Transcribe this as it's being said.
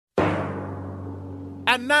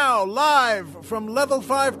And now, live from Level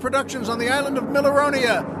 5 Productions on the island of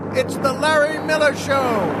Milleronia, it's The Larry Miller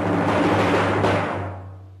Show.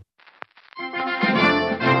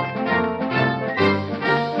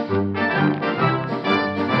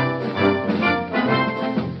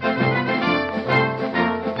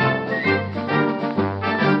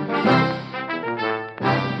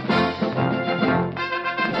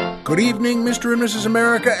 Good evening, Mr. and Mrs.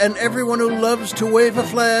 America, and everyone who loves to wave a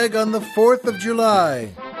flag on the 4th of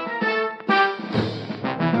July.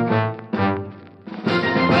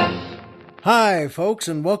 Hi, folks,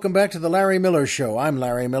 and welcome back to the Larry Miller Show. I'm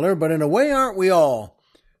Larry Miller, but in a way, aren't we all?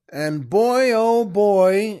 And boy, oh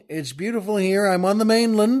boy, it's beautiful here. I'm on the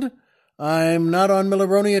mainland. I'm not on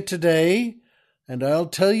Milleronia today, and I'll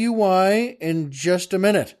tell you why in just a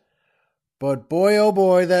minute. But boy, oh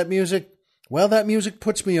boy, that music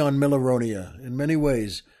puts me on Milleronia in many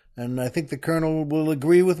ways, and I think the Colonel will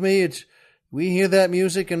agree with me. We hear that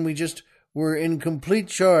music, and we're in complete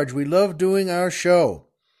charge. We love doing our show.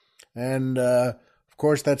 And, of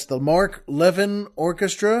course, that's the Mark Levin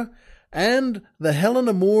Orchestra and the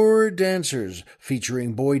Helena Moore Dancers,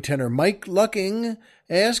 featuring boy tenor Mike Lucking,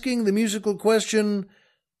 asking the musical question,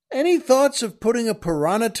 any thoughts of putting a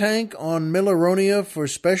piranha tank on Milleronia for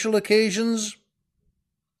special occasions?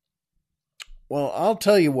 Well, I'll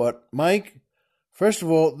tell you what, Mike, first of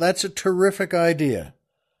all, that's a terrific idea.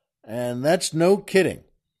 And that's no kidding.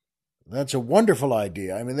 That's a wonderful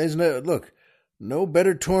idea. I mean, there's no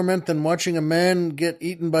better torment than watching a man get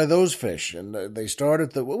eaten by those fish. And they start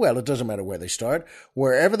at it doesn't matter where they start.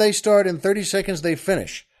 Wherever they start, in 30 seconds, they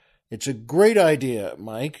finish. It's a great idea,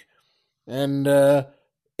 Mike. And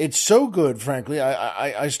it's so good, frankly.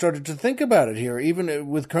 I started to think about it here, even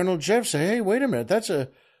with Colonel Jeff, say, hey, wait a minute, that's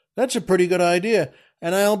a pretty good idea.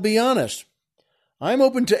 And I'll be honest, I'm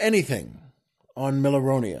open to anything on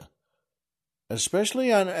Milleronia,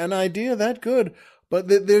 especially on an idea that good. But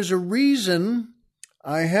there's a reason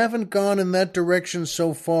I haven't gone in that direction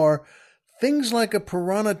so far. Things like a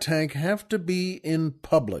piranha tank have to be in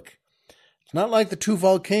public. It's not like the two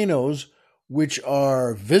volcanoes, which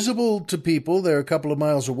are visible to people. They're a couple of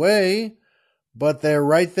miles away, but they're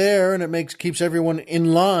right there, and it keeps everyone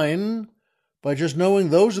in line by just knowing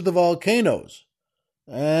those are the volcanoes.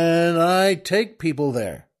 And I take people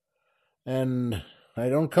there, and I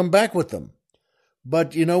don't come back with them.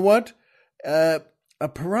 But you know what? A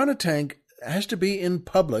piranha tank has to be in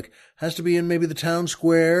public, has to be in maybe the town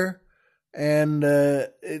square, and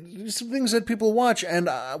some things that people watch. And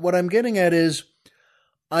what I'm getting at is,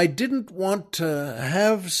 I didn't want to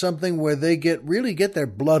have something where they really get their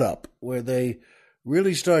blood up, where they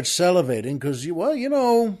really start salivating, because,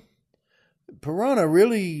 piranha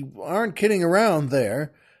really aren't kidding around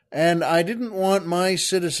there, and I didn't want my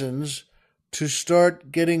citizens to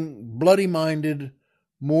start getting bloody-minded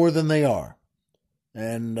more than they are.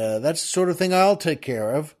 And that's the sort of thing I'll take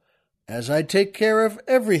care of, as I take care of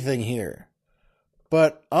everything here.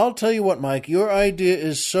 But I'll tell you what, Mike, your idea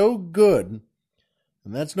is so good,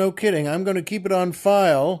 and that's no kidding, I'm going to keep it on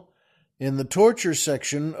file in the torture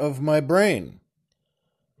section of my brain.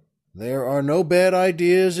 There are no bad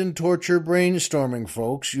ideas in torture brainstorming,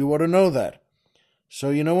 folks. You ought to know that.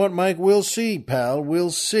 So you know what, Mike? We'll see, pal. We'll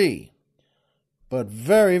see. But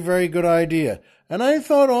very, very good idea. And I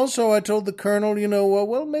thought also, I told the Colonel,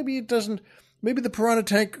 maybe the piranha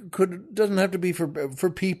tank doesn't have to be for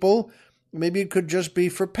people. Maybe it could just be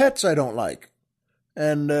for pets I don't like.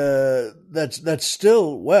 And that's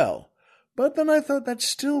still, well. But then I thought that's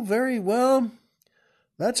still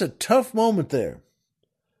that's a tough moment there.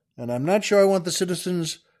 And I'm not sure I want the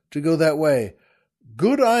citizens to go that way.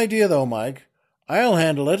 Good idea, though, Mike. I'll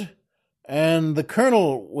handle it, and the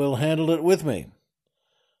Colonel will handle it with me.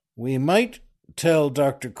 We might tell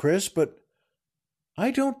Dr. Chris, but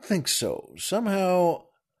I don't think so. Somehow,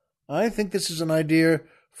 I think this is an idea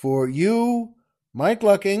for you, Mike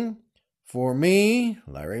Lucking, for me,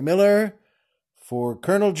 Larry Miller, for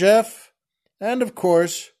Colonel Jeff, and, of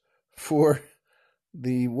course, for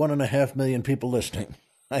the 1.5 million people listening.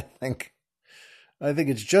 I think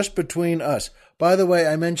it's just between us. By the way,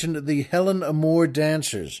 I mentioned the Helena Moore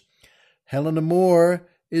Dancers. Helena Moore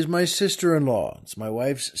is my sister-in-law. It's my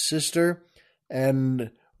wife's sister.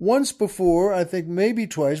 And once before, I think maybe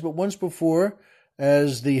twice, but once before,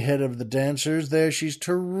 as the head of the dancers there, she's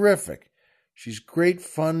terrific. She's great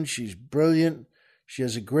fun. She's brilliant. She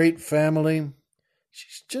has a great family.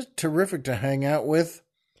 She's just terrific to hang out with.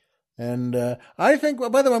 And I think,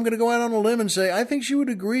 by the way, I'm going to go out on a limb and say I think she would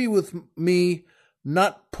agree with me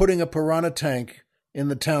not putting a piranha tank in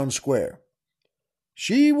the town square.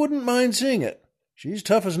 She wouldn't mind seeing it. She's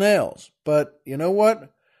tough as nails. But you know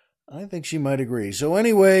what? I think she might agree. So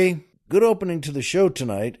anyway, good opening to the show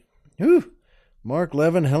tonight. Whew. Mark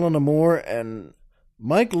Levin, Helena Moore, and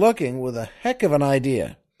Mike Lucking with a heck of an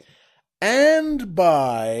idea. And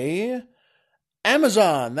by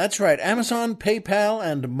Amazon. That's right, Amazon, PayPal,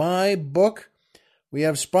 and my book. We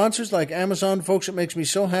have sponsors like Amazon, folks. It makes me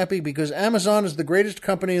so happy because Amazon is the greatest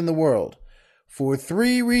company in the world for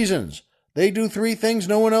 3 reasons. They do 3 things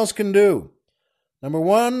no one else can do. Number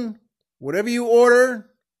 1, whatever you order,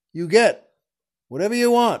 you get. Whatever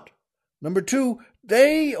you want. Number 2,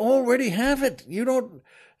 they already have it. You don't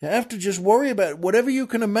have to just worry about it. Whatever you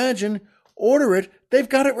can imagine, order it. They've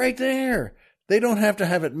got it right there. They don't have to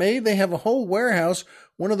have it made. They have a whole warehouse,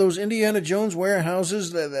 one of those Indiana Jones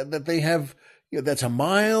warehouses that they have, that's a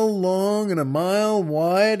mile long and a mile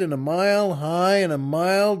wide and a mile high and a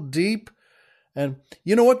mile deep. And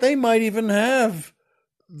you know what? They might even have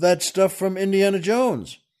that stuff from Indiana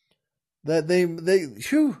Jones. That they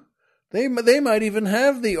might even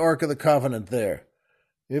have the Ark of the Covenant there.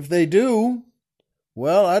 If they do,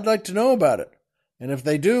 well, I'd like to know about it. And if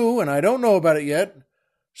they do, and I don't know about it yet,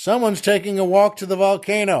 someone's taking a walk to the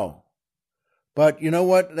volcano. But you know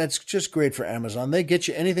what? That's just great for Amazon. They get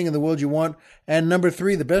you anything in the world you want. And number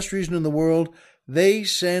 3, the best reason in the world, they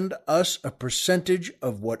send us a percentage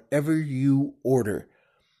of whatever you order.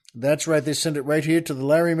 That's right. They send it right here to the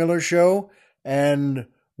Larry Miller Show, and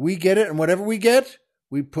we get it. And whatever we get,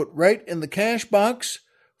 we put right in the cash box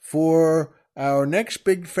for our next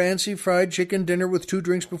big fancy fried chicken dinner with 2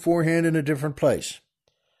 drinks beforehand in a different place.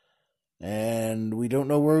 And we don't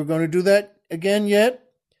know where we're going to do that again yet.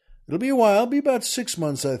 It'll be a while. It'll be about 6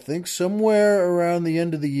 months, I think, somewhere around the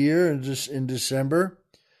end of the year, just in December.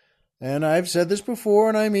 And I've said this before,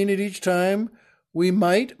 and I mean it each time. We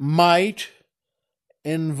might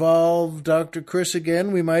involve Dr. Chris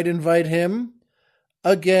again. We might invite him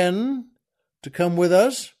again to come with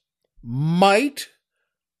us. Might.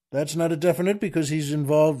 That's not a definite because he's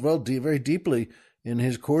involved, well, very deeply in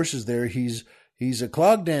his courses there. He's a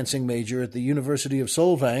clog dancing major at the University of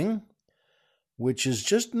Solvang, which is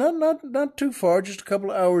just not too far, just a couple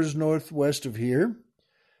of hours northwest of here,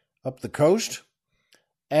 up the coast.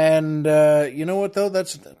 And you know what, though?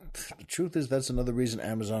 The truth is that's another reason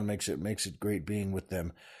Amazon makes it great being with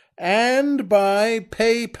them. And by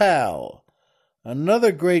PayPal,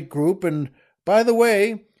 another great group. And by the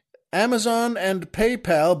way, Amazon and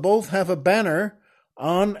PayPal both have a banner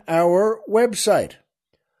on our website.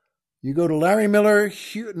 You go to Larry Miller,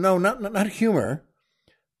 not Humor.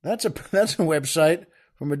 That's a website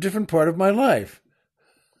from a different part of my life.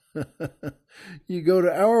 You go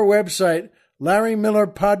to our website,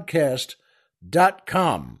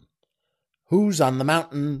 LarryMillerPodcast.com. Who's on the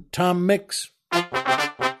mountain? Tom Mix.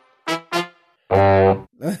 Oh,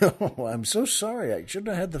 I'm so sorry. I shouldn't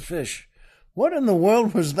have had the fish. What in the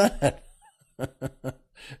world was that? And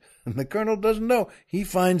the Colonel doesn't know. He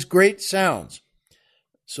finds great sounds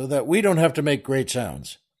so that we don't have to make great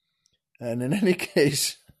sounds. And in any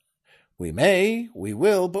case, we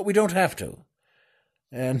will, but we don't have to.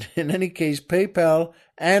 And in any case, PayPal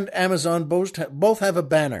and Amazon both have a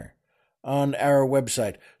banner on our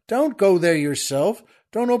website. Don't go there yourself.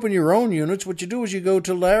 Don't open your own units. What you do is you go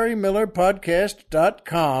to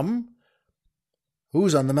LarryMillerPodcast.com.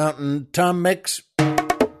 Who's on the mountain? Tom Mix.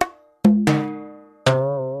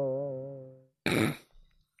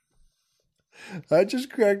 I just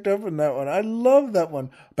cracked up in that one. I love that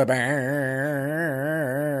one.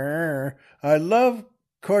 I love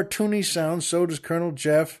cartoony sounds. So does Colonel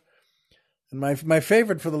Jeff. And my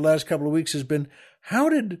favorite for the last couple of weeks has been, how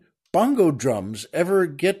did bongo drums ever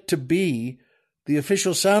get to be the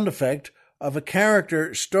official sound effect of a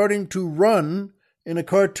character starting to run in a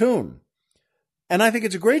cartoon? And I think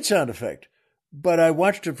it's a great sound effect. But I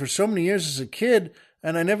watched it for so many years as a kid,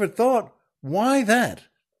 and I never thought, why that?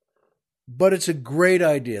 But it's a great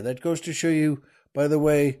idea. That goes to show you, by the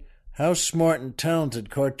way, how smart and talented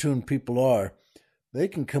cartoon people are. They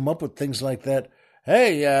can come up with things like that.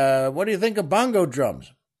 Hey, what do you think of bongo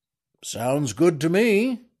drums? Sounds good to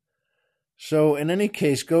me. So in any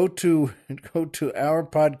case, go to our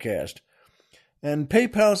podcast. And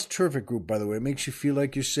PayPal's a terrific group, by the way. It makes you feel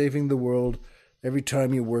like you're saving the world every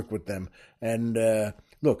time you work with them. And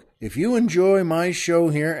look, if you enjoy my show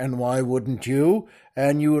here, and why wouldn't you,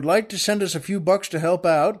 and you would like to send us a few bucks to help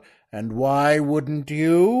out, and why wouldn't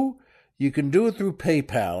you, you can do it through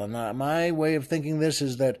PayPal. And my way of thinking this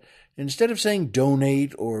is that instead of saying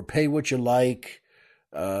donate or pay what you like,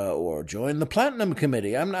 or join the Platinum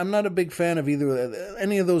Committee, I'm not a big fan of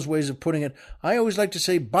any of those ways of putting it. I always like to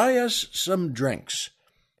say, buy us some drinks.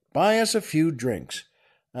 Buy us a few drinks.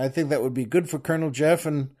 I think that would be good for Colonel Jeff,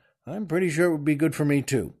 and I'm pretty sure it would be good for me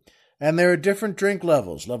too. And there are different drink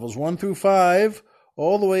levels, levels 1 through 5,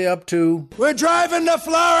 all the way up to... We're driving to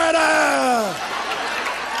Florida!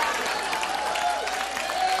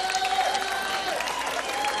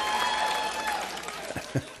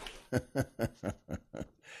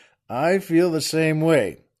 I feel the same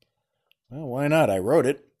way. Well, why not? I wrote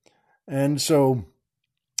it. And so,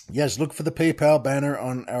 yes, look for the PayPal banner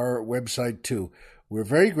on our website too. We're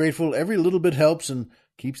very grateful. Every little bit helps and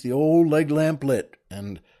keeps the old leg lamp lit.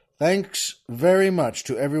 And thanks very much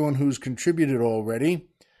to everyone who's contributed already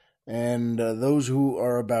and those who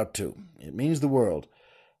are about to. It means the world.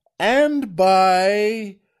 And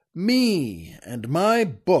by me and my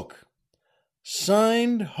book.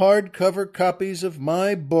 Signed hardcover copies of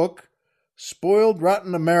my book, Spoiled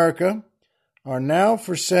Rotten America, are now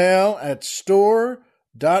for sale at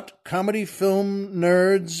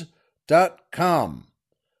store.comedyfilmnerds.com.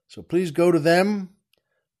 So please go to them.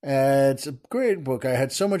 It's a great book. I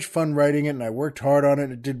had so much fun writing it, and I worked hard on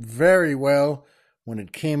it. It did very well when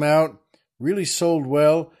it came out, really sold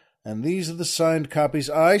well, and these are the signed copies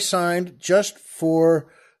I signed just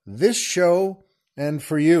for this show and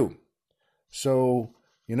for you. So,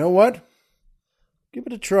 you know what? Give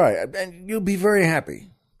it a try, and you'll be very happy.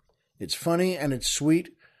 It's funny and it's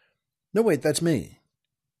sweet. No, wait, that's me.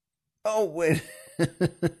 Oh, wait.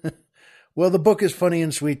 Well, the book is funny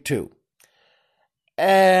and sweet, too.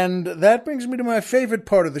 And that brings me to my favorite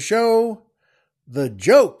part of the show, the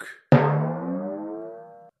joke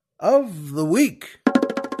of the week.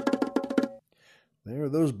 There are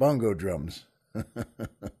those bongo drums.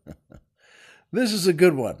 This is a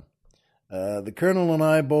good one. The Colonel and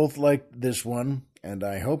I both liked this one, and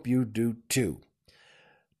I hope you do too.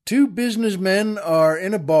 Two businessmen are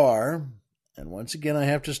in a bar, and once again I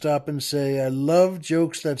have to stop and say I love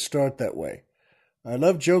jokes that start that way. I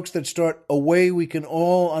love jokes that start a way we can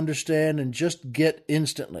all understand and just get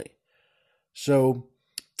instantly. So,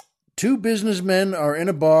 two businessmen are in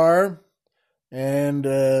a bar, and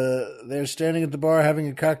they're standing at the bar having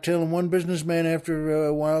a cocktail, and one businessman after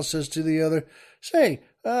a while says to the other, "Say,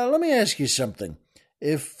 let me ask you something.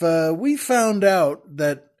 If we found out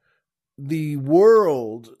that the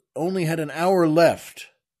world only had an hour left,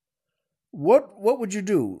 what would you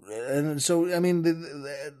do?" And so, I mean,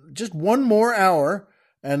 just one more hour,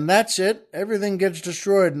 and that's it. Everything gets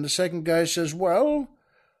destroyed. And the second guy says, "Well,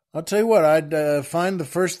 I'll tell you what, I'd find the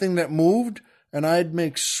first thing that moved, and I'd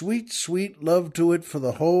make sweet, sweet love to it for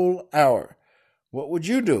the whole hour. What would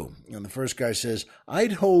you do?" And the first guy says,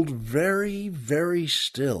 "I'd hold very, very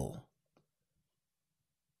still."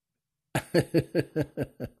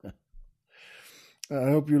 I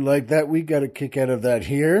hope you like that. We got a kick out of that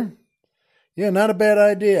here. Yeah, not a bad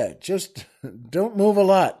idea. Just don't move a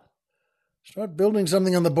lot. Start building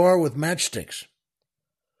something on the bar with matchsticks.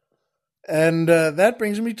 And that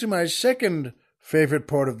brings me to my second favorite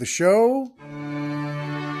part of the show,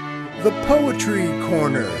 the Poetry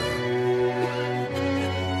Corner.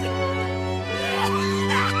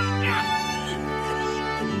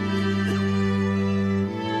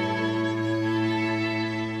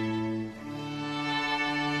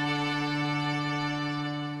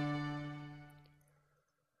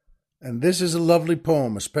 And this is a lovely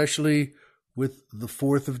poem, especially with the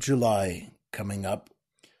 4th of July coming up.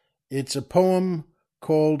 It's a poem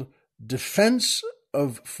called Defense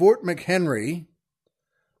of Fort McHenry,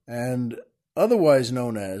 and otherwise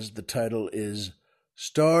known as, the title is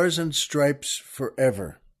Stars and Stripes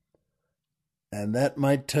Forever. And that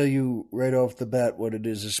might tell you right off the bat what it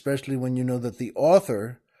is, especially when you know that the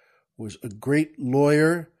author was a great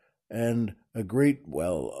lawyer and a great,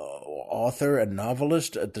 author and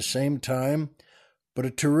novelist at the same time, but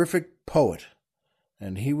a terrific poet.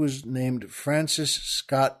 And he was named Francis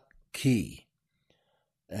Scott Key.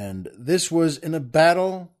 And this was in a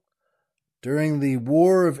battle during the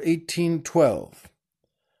War of 1812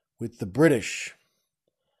 with the British.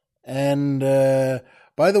 And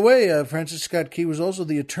by the way, Francis Scott Key was also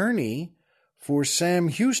the attorney for Sam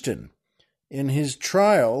Houston in his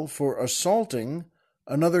trial for assaulting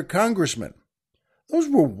another congressman. Those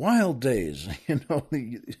were wild days, I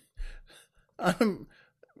don't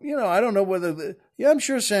know whether I'm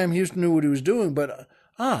sure Sam Houston knew what he was doing, but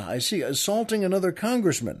I see, assaulting another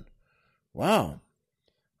congressman. Wow.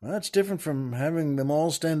 Well, that's different from having them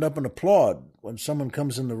all stand up and applaud when someone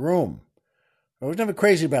comes in the room. I was never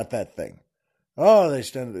crazy about that thing. Oh, they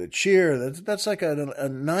stand there, cheer. That's like a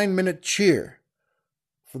 9-minute cheer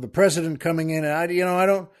for the president coming in.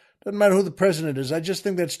 Doesn't matter who the president is. I just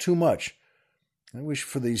think that's too much. I wish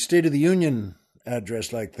for the State of the Union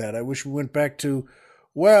address like that, I wish we went back to,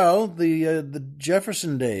 the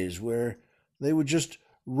Jefferson days where they would just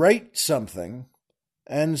write something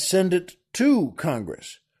and send it to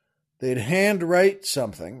Congress. They'd handwrite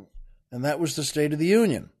something, and that was the State of the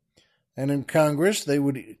Union. And in Congress, they'd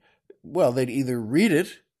either read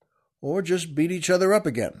it or just beat each other up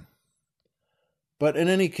again. But in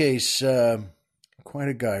any case, quite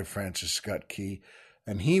a guy, Francis Scott Key,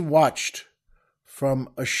 and he watched from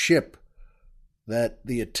a ship that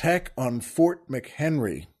the attack on Fort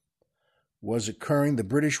McHenry was occurring. The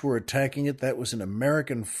British were attacking it. That was an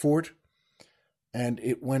American fort, and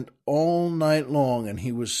it went all night long, and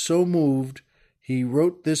he was so moved, he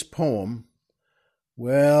wrote this poem.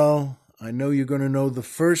 Well, I know you're going to know the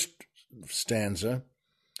first stanza,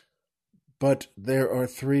 but there are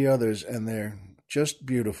three others, and they're just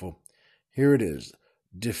beautiful. Here it is.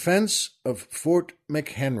 Defense of Fort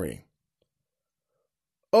McHenry.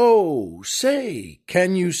 Oh, say,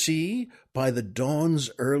 can you see, by the dawn's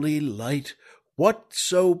early light, what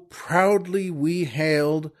so proudly we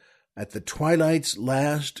hailed at the twilight's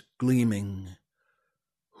last gleaming,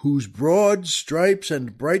 whose broad stripes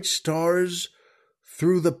and bright stars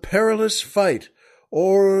through the perilous fight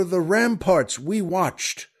o'er the ramparts we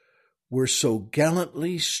watched were so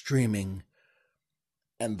gallantly streaming,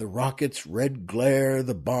 and the rocket's red glare,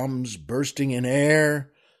 the bombs bursting in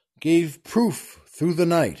air, gave proof through the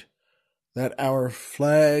night that our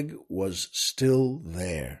flag was still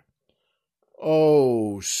there.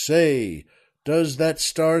 Oh, say, does that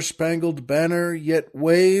star-spangled banner yet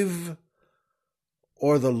wave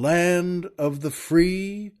o'er the land of the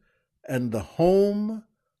free and the home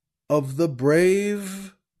of the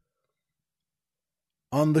brave?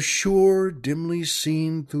 On the shore dimly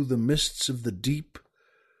seen through the mists of the deep,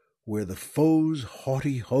 where the foe's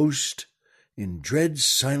haughty host in dread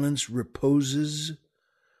silence reposes,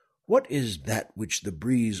 what is that which the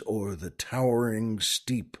breeze o'er the towering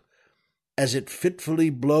steep, as it fitfully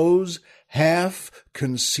blows, half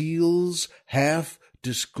conceals, half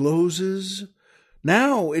discloses?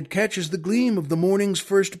 Now it catches the gleam of the morning's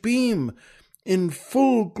first beam, in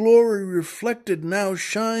full glory reflected, now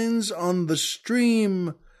shines on the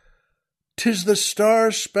stream. 'Tis the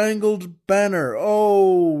star-spangled banner,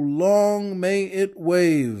 oh, long may it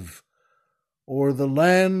wave o'er the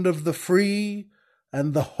land of the free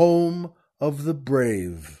and the home of the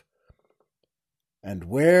brave. And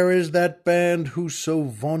where is that band who so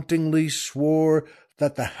vauntingly swore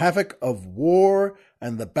that the havoc of war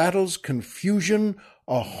and the battle's confusion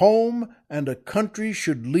a home and a country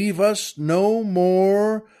should leave us no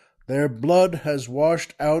more? Their blood has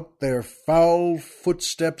washed out their foul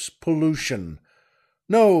footsteps' pollution.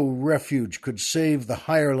 No refuge could save the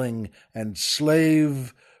hireling and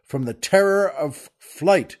slave from the terror of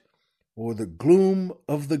flight or the gloom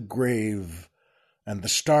of the grave, and the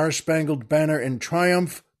star-spangled banner in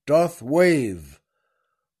triumph doth wave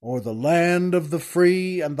o'er the land of the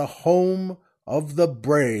free and the home of the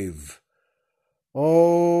brave.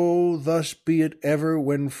 Oh, thus be it ever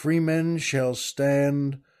when freemen shall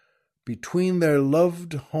stand between their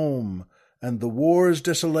loved home and the war's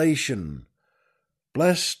desolation.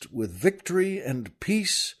 Blessed with victory and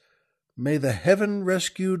peace, may the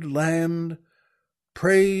heaven-rescued land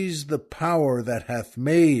praise the power that hath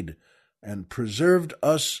made and preserved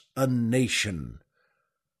us a nation.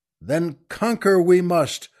 Then conquer we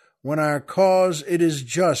must, when our cause it is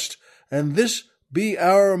just, and this be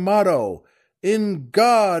our motto, in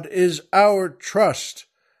God is our trust.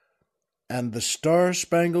 And the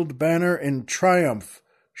star-spangled banner in triumph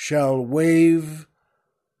shall wave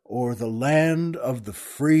o'er the land of the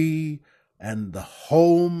free and the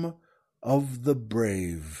home of the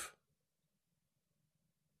brave.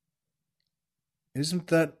 Isn't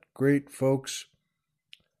that great, folks?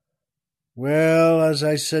 Well, as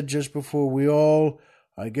I said just before,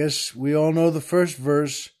 I guess we all know the first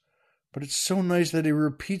verse, but it's so nice that he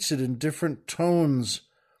repeats it in different tones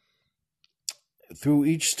through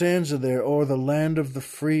each stanza there, o'er the land of the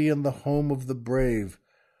free and the home of the brave.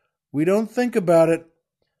 We don't think about it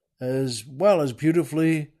as well as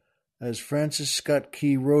beautifully as Francis Scott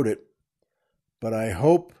Key wrote it, but I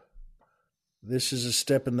hope this is a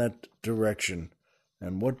step in that direction.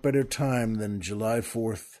 And what better time than July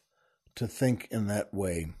 4th to think in that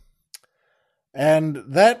way? And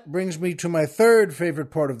that brings me to my third favorite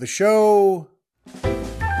part of the show,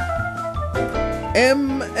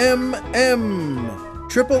 MMM,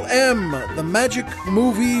 Triple M, the Magic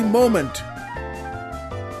Movie Moment.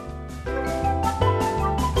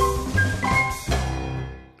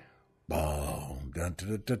 Bow, dun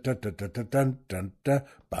dun dun dun dun dun dun dun dun,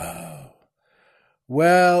 bow.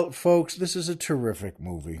 Well, folks, this is a terrific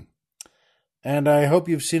movie, and I hope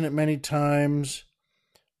you've seen it many times,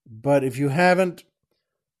 but if you haven't,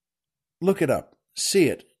 look it up, see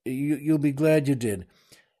it. You'll be glad you did.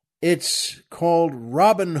 It's called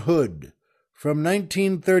Robin Hood from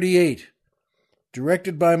 1938,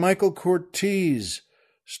 directed by Michael Curtiz,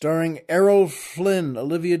 starring Errol Flynn,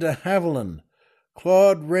 Olivia de Havilland,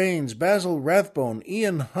 Claude Rains, Basil Rathbone,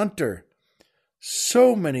 Ian Hunter.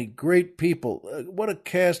 So many great people. What a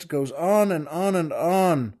cast. Goes on and on and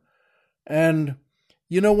on. And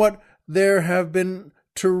you know what? There have been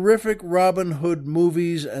terrific Robin Hood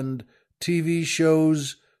movies and TV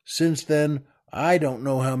shows since then. I don't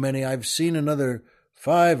know how many. I've seen another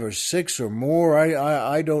 5 or 6 or more.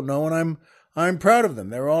 I don't know, and I'm proud of them.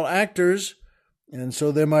 They're all actors, and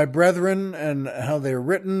so they're my brethren, and how they're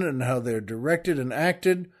written and how they're directed and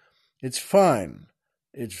acted, it's fine.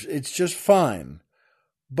 It's just fine.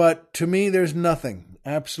 But to me, there's nothing,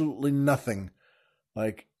 absolutely nothing,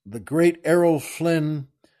 like the great Errol Flynn,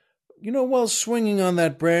 while swinging on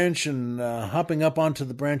that branch and hopping up onto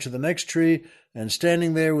the branch of the next tree and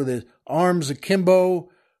standing there with his arms akimbo,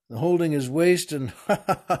 holding his waist, and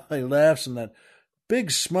he laughs, and that big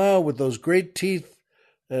smile with those great teeth,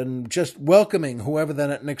 and just welcoming whoever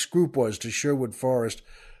that next group was to Sherwood Forest.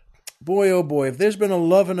 Boy, oh boy, if there's been a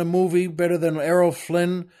love in a movie better than Errol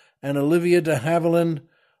Flynn and Olivia de Havilland,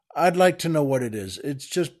 I'd like to know what it is. It's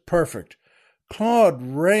just perfect. Claude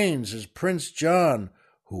Rains as Prince John,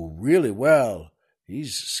 who really,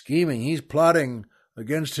 he's scheming, he's plotting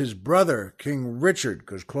against his brother, King Richard,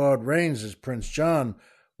 because Claude Rains as Prince John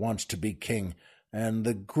wants to be king. And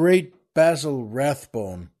the great Basil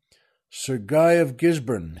Rathbone, Sir Guy of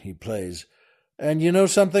Gisborne, he plays. And you know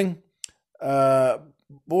something?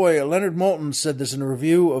 Leonard Maltin said this in a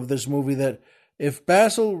review of this movie, that if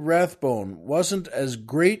Basil Rathbone wasn't as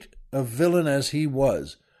great a villain as he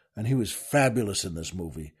was, and he was fabulous in this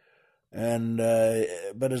movie,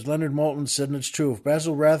 but as Leonard Maltin said, and it's true, if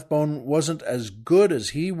Basil Rathbone wasn't as good as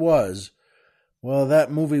he was, well,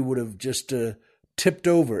 that movie would have just tipped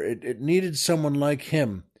over. It needed someone like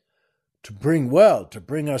him to bring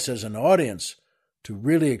us as an audience to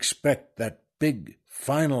really expect that big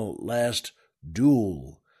final last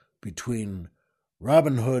duel between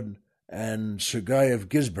Robin Hood and Sir Guy of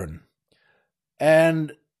Gisborne.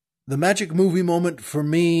 And the magic movie moment for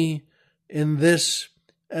me in this,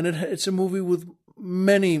 and it's a movie with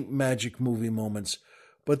many magic movie moments,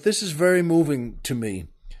 but this is very moving to me.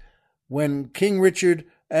 When King Richard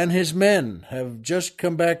and his men have just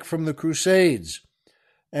come back from the Crusades,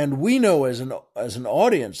 and we know as an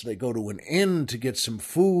audience they go to an inn to get some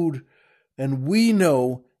food, and we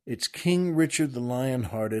know it's King Richard the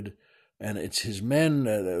Lionhearted, and it's his men.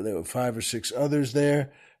 There were 5 or 6 others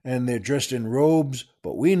there, and they're dressed in robes,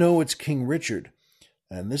 but we know it's King Richard.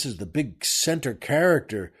 And this is the big center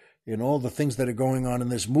character in all the things that are going on in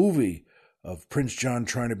this movie of Prince John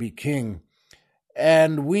trying to be king.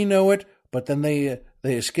 And we know it, but then they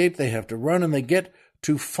escape, they have to run, and they get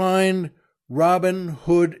to find Robin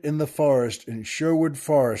Hood in the forest, in Sherwood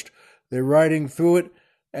Forest. They're riding through it,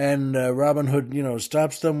 and Robin Hood,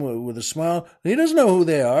 stops them with a smile. He doesn't know who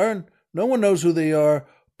they are, and no one knows who they are,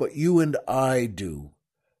 but you and I do.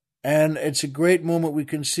 And it's a great moment. We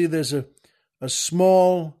can see there's a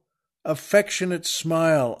small, affectionate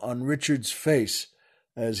smile on Richard's face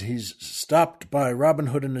as he's stopped by Robin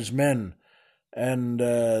Hood and his men. And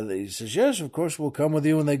he says, yes, of course, we'll come with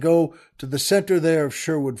you. And they go to the center there of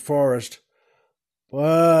Sherwood Forest.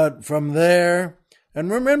 But from there,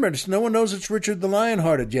 and remember, no one knows it's Richard the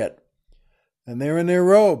Lionhearted yet. And they're in their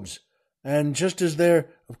robes. And just as they're,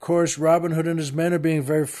 of course, Robin Hood and his men are being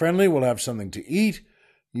very friendly, we'll have something to eat.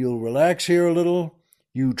 You'll relax here a little,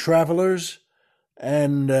 you travelers.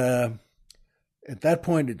 And at that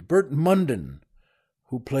point, it's Burt Munden,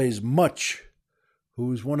 who plays Much,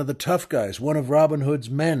 who's one of the tough guys, one of Robin Hood's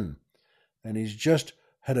men. And he's just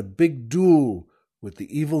had a big duel with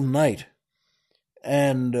the evil knight.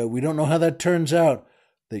 And we don't know how that turns out.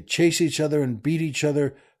 They chase each other and beat each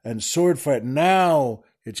other and sword fight. Now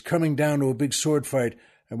it's coming down to a big sword fight,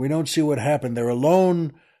 and we don't see what happened. They're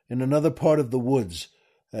alone in another part of the woods,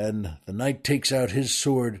 and the knight takes out his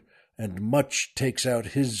sword, and Much takes out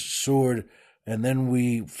his sword, and then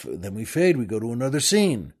we fade. We go to another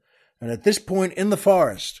scene. And at this point in the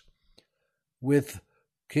forest, with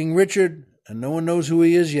King Richard, and no one knows who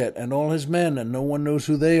he is yet, and all his men, and no one knows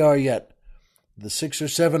who they are yet, the 6 or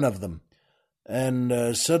 7 of them.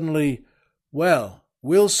 And suddenly,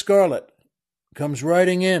 Will Scarlet comes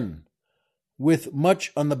riding in with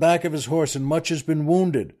Much on the back of his horse, and Much has been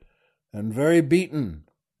wounded, and very beaten,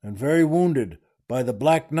 and very wounded by the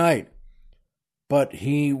Black Knight. But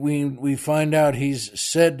we find out he's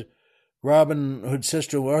said, Robin Hood says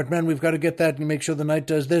to him, all right, man, we've got to get that and make sure the knight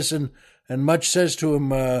does this. And Much says to him,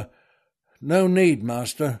 no need,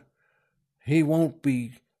 master. He won't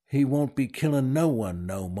be he won't be killing no one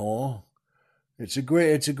no more. It's a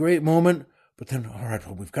great moment. But then, all right,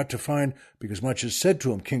 well, we've got to find, because much is said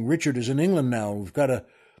to him, King Richard is in England now. We've got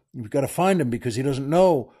to find him because he doesn't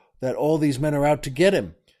know that all these men are out to get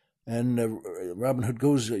him. And Robin Hood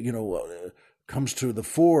goes, comes to the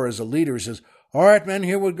fore as a leader. He says, all right, men,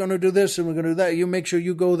 here we're going to do this and we're going to do that. You make sure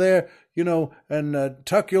you go there, and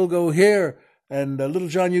Tuck, you'll go here. And Little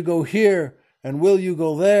John, you go here. And Will, you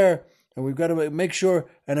go there. And we've got to make sure.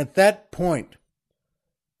 And at that point,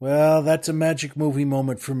 well, that's a magic movie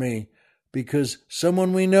moment for me, because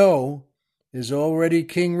someone we know is already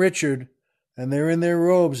King Richard, and they're in their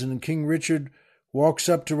robes, and King Richard walks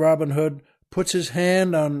up to Robin Hood, puts his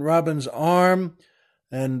hand on Robin's arm,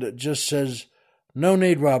 and just says, no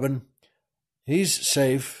need, Robin. He's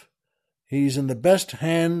safe. He's in the best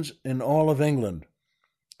hands in all of England.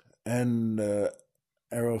 And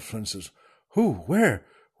Errol Flynn says, who? Where?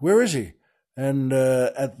 Where is he? And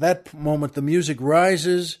at that moment, the music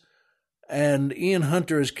rises, and Ian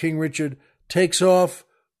Hunter, as King Richard, takes off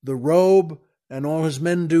the robe, and all his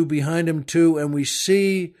men do behind him too, and we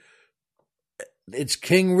see it's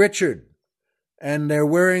King Richard, and they're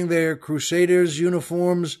wearing their Crusaders'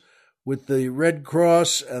 uniforms with the red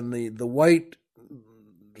cross and the white,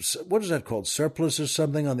 what is that called, surplice or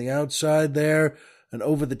something on the outside there, and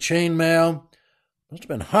over the chainmail. Must have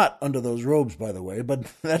been hot under those robes, by the way, but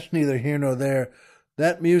that's neither here nor there.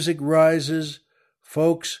 That music rises,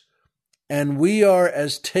 folks, and we are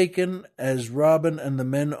as taken as Robin and the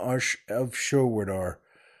men of Sherwood are.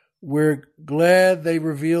 We're glad they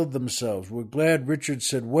revealed themselves. We're glad Richard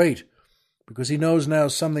said, wait, because he knows now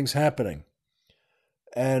something's happening.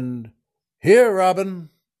 And here,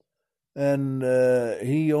 Robin. And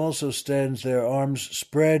he also stands there, arms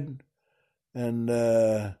spread, and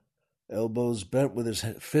elbows bent with his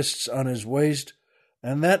fists on his waist.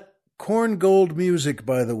 And that Korngold music,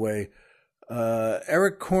 by the way,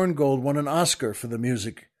 Eric Korngold won an Oscar for the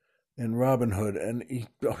music in Robin Hood, and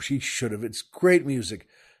he should have. It's great music.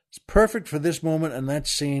 It's perfect for this moment and that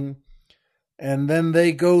scene. And then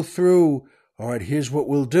they go through, all right, here's what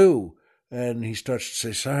we'll do. And he starts to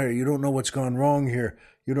say, sire, you don't know what's gone wrong here.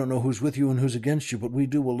 You don't know who's with you and who's against you, but we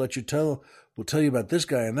do. We'll tell you about this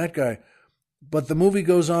guy and that guy. But the movie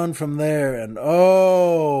goes on from there, and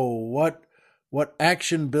what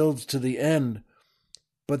action builds to the end.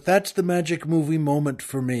 But that's the magic movie moment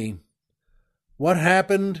for me. What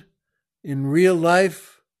happened in real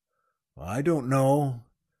life? I don't know,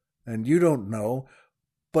 and you don't know.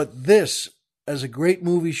 But this, as a great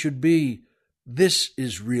movie should be, this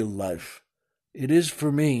is real life. It is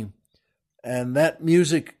for me. And that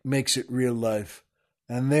music makes it real life.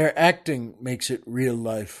 And their acting makes it real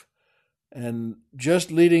life. And just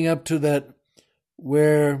leading up to that,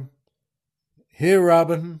 where, here,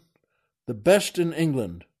 Robin, the best in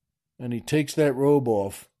England, and he takes that robe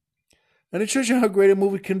off. And it shows you how great a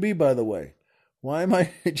movie can be, by the way. Why am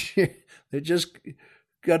I... They just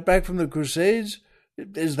got back from the Crusades?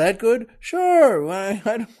 Is that good? Sure. I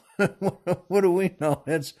don't, what do we know?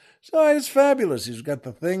 It's fabulous. He's got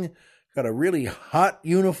the thing, got a really hot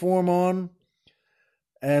uniform on,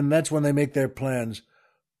 and that's when they make their plans.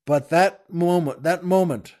 But that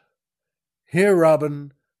moment, here,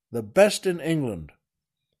 Robin, the best in England.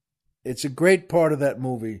 It's a great part of that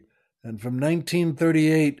movie. And from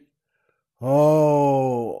 1938,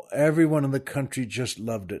 everyone in the country just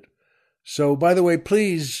loved it. So, by the way,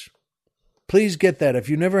 please get that. If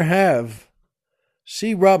you never have,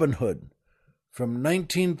 see Robin Hood from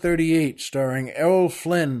 1938, starring Errol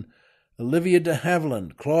Flynn, Olivia de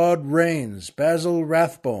Havilland, Claude Rains, Basil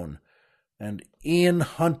Rathbone, and Ian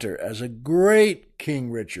Hunter as a great King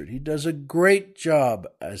Richard. He does a great job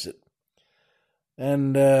as it.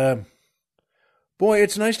 And, boy,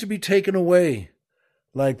 it's nice to be taken away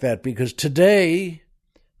like that, because today,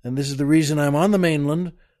 and this is the reason I'm on the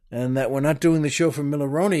mainland, and that we're not doing the show from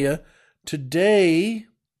Milleronia, today,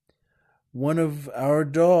 one of our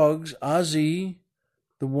dogs, Ozzy,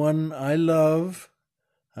 the one I love,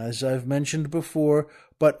 as I've mentioned before,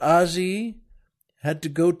 but Ozzy had to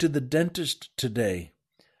go to the dentist today,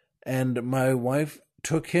 and my wife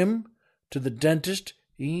took him to the dentist.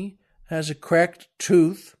 He has a cracked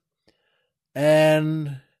tooth,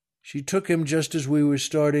 and she took him just as we were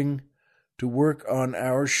starting to work on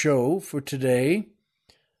our show for today,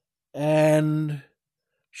 and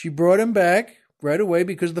she brought him back right away,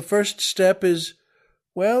 because the first step is,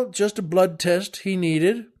 just a blood test he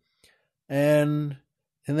needed, and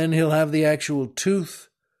then he'll have the actual tooth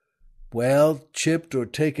chipped or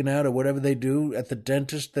taken out or whatever they do at the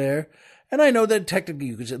dentist there. And I know that technically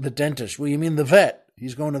you could say the dentist. Well, you mean the vet.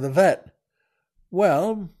 He's going to the vet.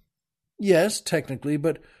 Well, yes, technically,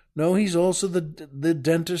 but No, he's also the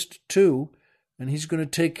dentist, too, and he's going to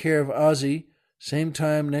take care of Ozzy same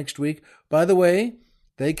time next week. By the way,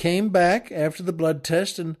 they came back after the blood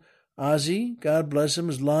test, and Ozzy, God bless him,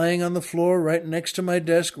 is lying on the floor right next to my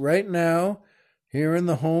desk right now, here in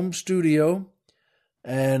the home studio.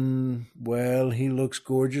 And, well, he looks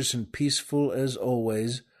gorgeous and peaceful as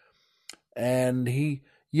always. And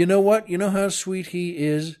you know what? You know how sweet he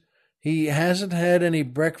is? He hasn't had any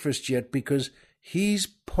breakfast yet because he's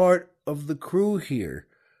part of the crew here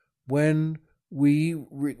when we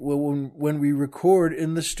record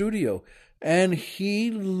in the studio. And he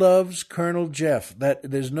loves Colonel Jeff.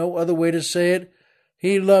 There's no other way to say it.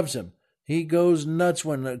 He loves him. He goes nuts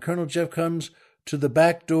when Colonel Jeff comes to the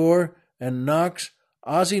back door and knocks.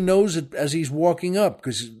 Ozzy knows it as he's walking up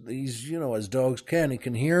because he's, as dogs can. He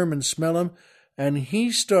can hear him and smell him. And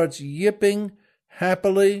he starts yipping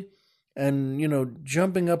happily and,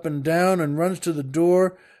 jumping up and down and runs to the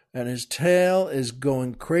door. And his tail is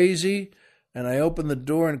going crazy. And I open the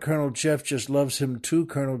door, and Colonel Jeff just loves him too.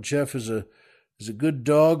 Colonel Jeff is a good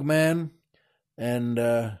dog, man. And,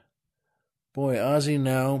 boy, Ozzy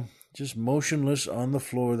now just motionless on the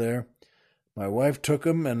floor there. My wife took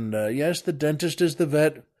him, and, yes, the dentist is the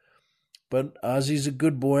vet. But Ozzy's a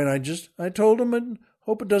good boy, and I told him, and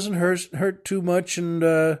hope it doesn't hurt too much. And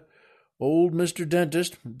old Mr.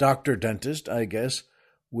 Dentist, Dr. Dentist, I guess,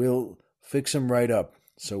 will fix him right up.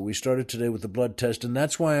 So we started today with the blood test, and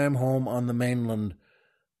that's why I'm home on the mainland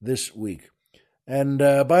this week. And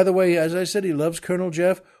by the way, as I said, he loves Colonel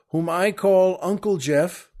Jeff, whom I call Uncle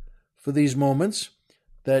Jeff for these moments.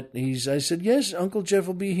 I said, yes, Uncle Jeff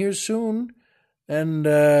will be here soon. And,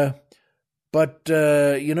 but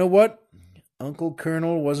you know what? Uncle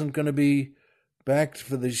Colonel wasn't going to be back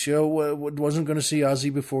for the show, wasn't going to see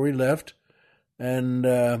Ozzy before he left. And,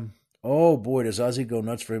 oh boy, does Ozzy go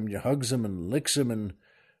nuts for him. He hugs him and licks him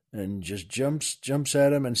and just jumps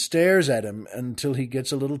at him and stares at him until he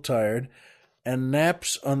gets a little tired and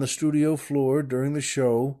naps on the studio floor during the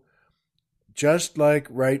show, just like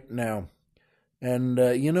right now. And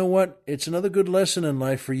you know what? It's another good lesson in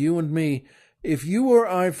life for you and me. If you or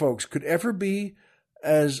I, folks, could ever be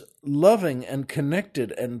as loving and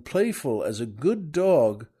connected and playful as a good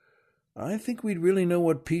dog, I think we'd really know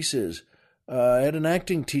what peace is. I had an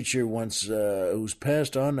acting teacher once who's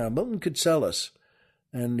passed on now, Milton Kitselis,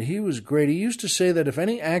 and he was great. He used to say that if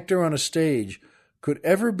any actor on a stage could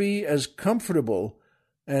ever be as comfortable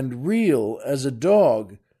and real as a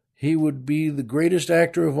dog, he would be the greatest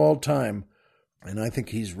actor of all time. And I think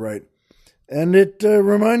he's right. And it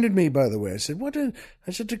reminded me, by the way, I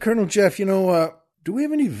said to Colonel Jeff, do we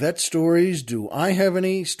have any vet stories? Do I have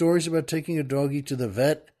any stories about taking a doggy to the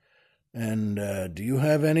vet? And do you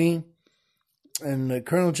have any? And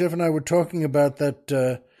Colonel Jeff and I were talking about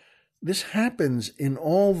that this happens in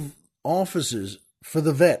all offices for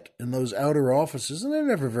the vet, in those outer offices, and they're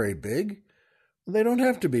never very big. They don't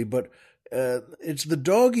have to be, but it's the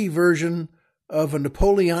doggy version of a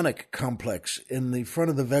Napoleonic complex in the front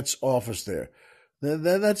of the vet's office there.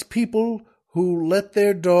 That's people who let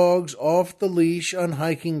their dogs off the leash on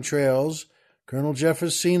hiking trails. Colonel Jeff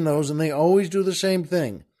has seen those, and they always do the same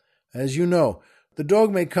thing. As you know, the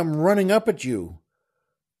dog may come running up at you,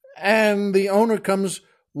 and the owner comes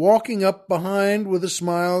walking up behind with a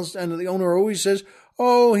smile, and the owner always says,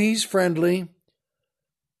 "Oh, he's friendly."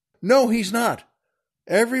 No, he's not.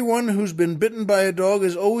 Everyone who's been bitten by a dog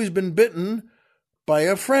has always been bitten by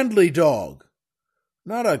a friendly dog.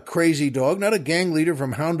 Not a crazy dog, not a gang leader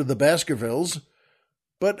from Hound of the Baskervilles,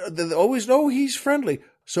 but they always know he's friendly.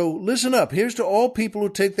 So listen up. Here's to all people who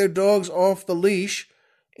take their dogs off the leash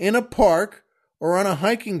in a park or on a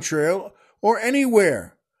hiking trail or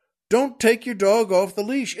anywhere. Don't take your dog off the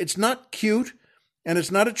leash. It's not cute, and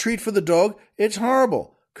it's not a treat for the dog. It's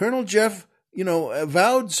horrible. Colonel Jeff,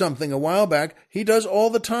 vowed something a while back. He does all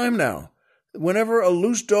the time now. Whenever a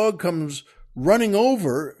loose dog comes running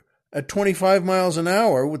over at 25 miles an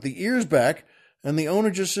hour with the ears back, and the owner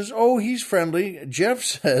just says, "Oh, he's friendly," Jeff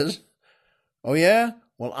says, "Oh, yeah?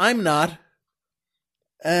 Well, I'm not."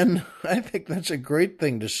 And I think that's a great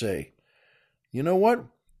thing to say. You know what?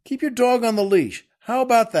 Keep your dog on the leash. How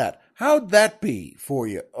about that? How'd that be for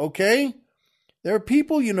you, okay? There are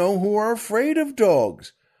people, who are afraid of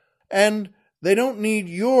dogs, and they don't need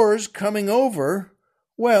yours coming over,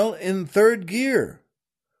 in third gear.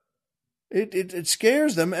 It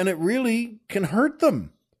scares them, and it really can hurt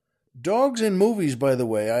them. Dogs in movies, by the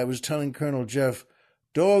way, I was telling Colonel Jeff,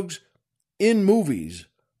 dogs in movies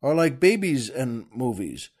are like babies in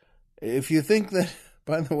movies. If you think that,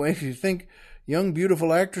 by the way, if you think young,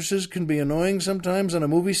 beautiful actresses can be annoying sometimes on a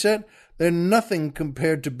movie set, they're nothing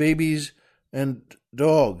compared to babies and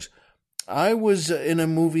dogs. I was in a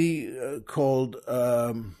movie called,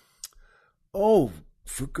 oh,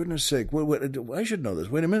 for goodness sake, I should know this.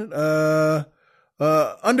 Wait a minute.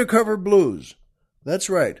 Undercover Blues. That's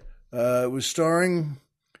right. It was starring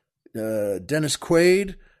Dennis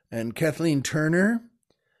Quaid and Kathleen Turner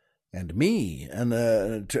and me, and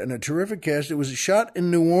a terrific cast. It was shot in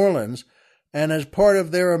New Orleans, and as part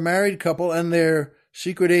of they're a married couple and they're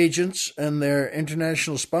secret agents and they're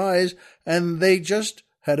international spies, and they just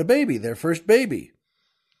had a baby, their first baby.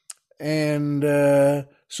 And so,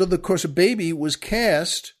 of course, a baby was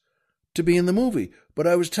cast to be in the movie. But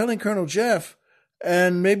I was telling Colonel Jeff,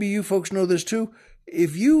 and maybe you folks know this too,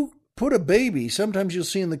 if you put a baby, sometimes you'll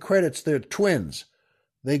see in the credits they're twins.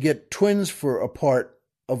 They get twins for a part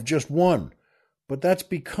of just one. But that's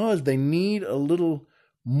because they need a little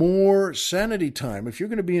more sanity time. If you're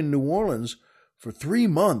going to be in New Orleans for 3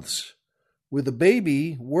 months with a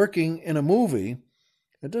baby working in a movie,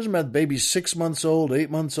 it doesn't matter if the baby's 6 months old,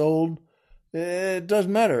 8 months old. It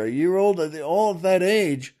doesn't matter. A year old, all of that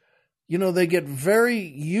age, they get very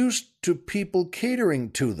used to people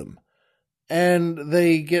catering to them. And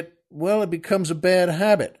it becomes a bad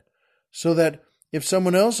habit. So that if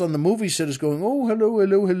someone else on the movie set is going, oh, hello,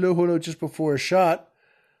 hello, hello, hello, just before a shot,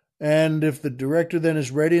 and if the director then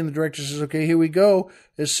is ready and the director says, okay, here we go,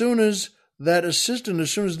 as soon as the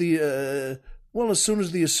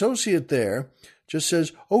associate there just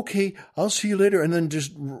says, okay, I'll see you later, and then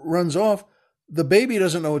just runs off, the baby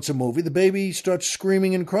doesn't know it's a movie. The baby starts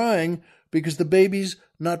screaming and crying because the baby's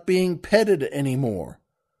not being petted anymore.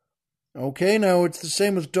 Okay, now it's the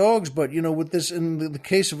same with dogs, but, with this, in the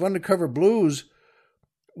case of Undercover Blues,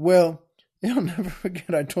 well, I'll never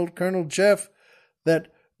forget, I told Colonel Jeff that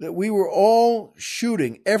we were all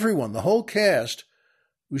shooting, everyone, the whole cast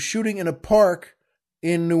was shooting in a park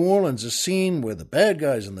in New Orleans, a scene where the bad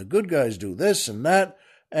guys and the good guys do this and that,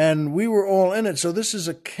 and we were all in it. So this is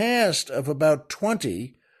a cast of about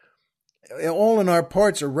 20, all in our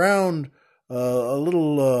parts around a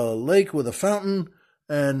little lake with a fountain,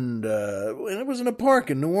 and it was in a park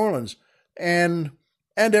in New Orleans, and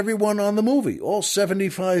everyone on the movie, all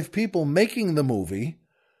 75 people making the movie,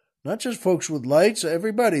 not just folks with lights,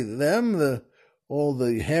 everybody, all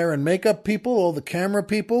the hair and makeup people, all the camera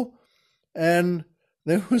people, and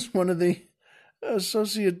there was one of the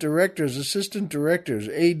assistant directors,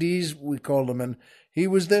 ADs, we called them, and he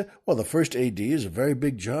was there. Well, the first AD is a very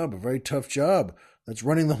big job, a very tough job. That's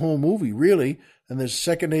running the whole movie, really. And there's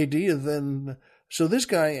second AD, and then, so this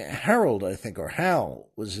guy, Harold, I think, or Hal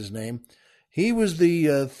was his name, he was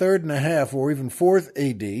the third and a half or even fourth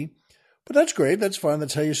AD. But that's great, that's fine,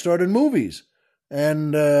 that's how you start in movies.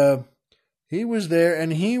 And he was there,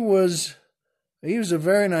 and he was a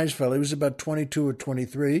very nice fellow. He was about 22 or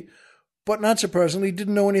 23, but not surprisingly,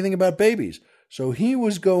 didn't know anything about babies. So he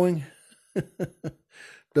was going,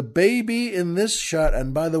 the baby in this shot,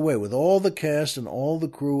 and by the way, with all the cast and all the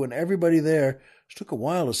crew and everybody there, it took a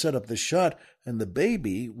while to set up this shot, and the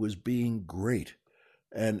baby was being great.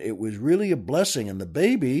 And it was really a blessing, and the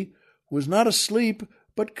baby was not asleep,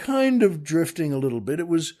 but kind of drifting a little bit. It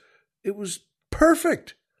was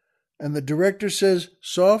perfect. And the director says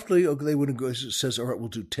softly, okay, they wouldn't go, says, all right, we'll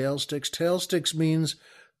do tail sticks. Tail sticks means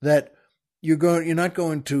that you're not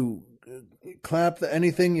going to clap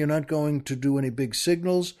anything. You're not going to do any big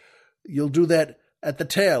signals. You'll do that at the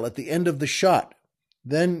tail, at the end of the shot.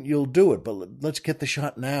 Then you'll do it, but let's get the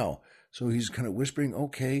shot now. So he's kind of whispering,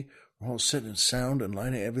 okay, we're all set in sound and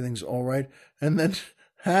lighting, everything's all right. And then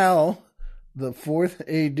Hal, the fourth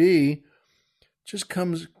AD, just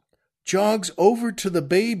jogs over to the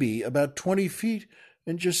baby about 20 feet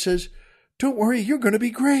and just says, don't worry, you're going to be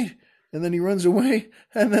great. And then he runs away,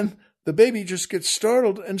 and then the baby just gets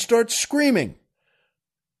startled and starts screaming.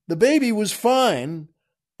 The baby was fine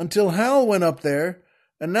until Hal went up there,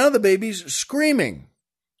 and now the baby's screaming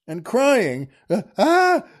and crying,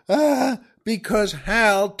 because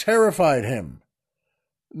Hal terrified him.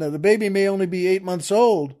 Now, the baby may only be 8 months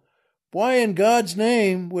old. Why in God's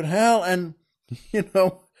name would Hal, and,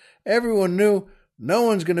 everyone knew no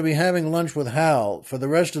one's going to be having lunch with Hal for the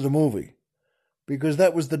rest of the movie, because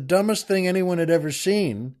that was the dumbest thing anyone had ever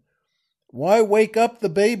seen. Why wake up the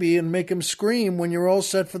baby and make him scream when you're all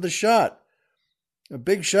set for the shot? A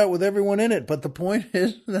big shot with everyone in it. But the point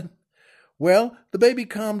is that, well, the baby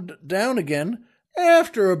calmed down again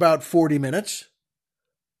after about 40 minutes.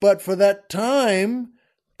 But for that time,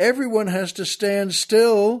 everyone has to stand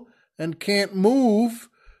still and can't move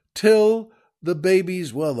till the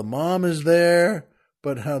baby's, well, the mom is there,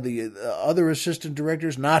 but how the other assistant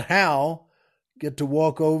directors, not Hal, get to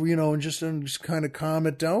walk over, and just kind of calm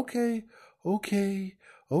it down.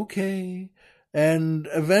 Okay. And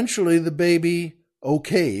eventually the baby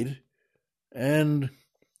okayed and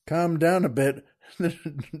calmed down a bit. You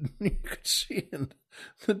could see in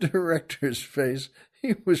the director's face,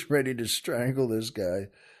 he was ready to strangle this guy.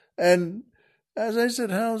 And as I said,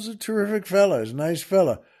 Hal's a terrific fella. He's a nice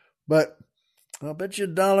fella. But I'll bet you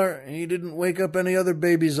 $1 he didn't wake up any other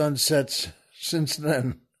babies on sets since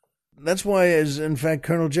then. That's why, as in fact,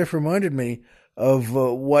 Colonel Jeff reminded me of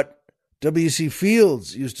what W.C.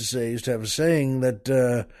 Fields used to say. He used to have a saying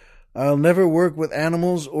that I'll never work with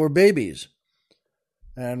animals or babies.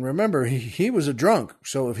 And remember, he was a drunk,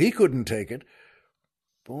 so if he couldn't take it,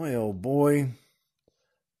 boy, oh boy,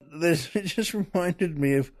 it just reminded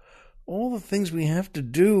me of all the things we have to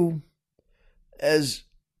do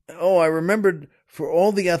I remembered for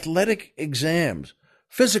all the athletic exams,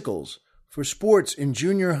 physicals for sports in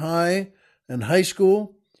junior high and high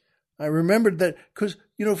school. I remembered that because,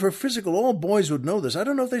 for physical, all boys would know this. I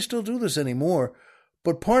don't know if they still do this anymore,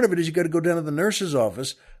 but part of it is you got to go down to the nurse's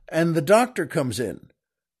office and the doctor comes in.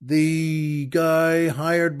 The guy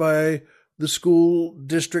hired by the school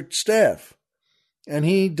district staff. And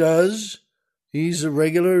he's a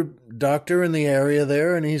regular doctor in the area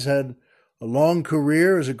there, and he's had a long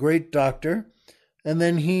career as a great doctor. And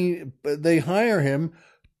then they hire him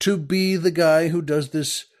to be the guy who does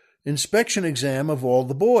this inspection exam of all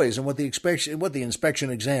the boys. And what the inspection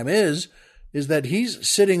exam is that he's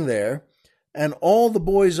sitting there and all the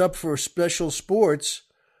boys up for special sports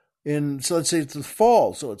so let's say it's the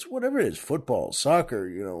fall, so it's whatever it is, football,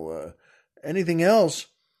 soccer, anything else.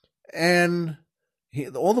 And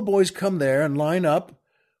all the boys come there and line up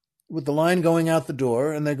with the line going out the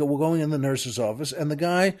door, and we're going in the nurse's office, and the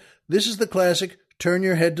guy, this is the classic, turn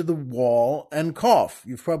your head to the wall and cough.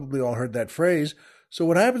 You've probably all heard that phrase. So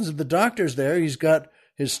what happens if the doctor's there, he's got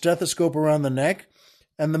his stethoscope around the neck,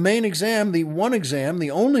 and the main exam, the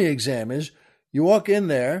only exam is, you walk in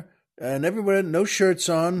there, and everybody, no shirts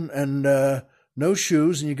on, and no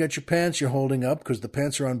shoes, and you got your pants you're holding up, because the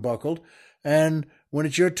pants are unbuckled, and when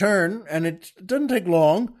it's your turn, and it doesn't take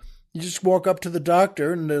long, you just walk up to the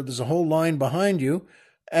doctor, and there's a whole line behind you,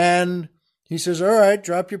 and he says, all right,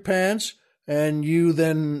 drop your pants, and you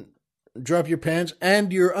then drop your pants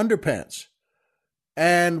and your underpants.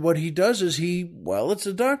 And what he does is it's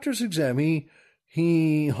a doctor's exam.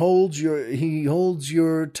 He holds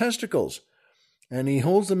your testicles, and he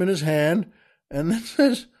holds them in his hand, and then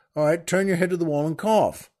says, all right, turn your head to the wall and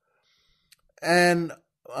cough. And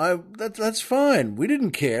that's fine. We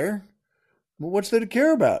didn't care. Well, what's there to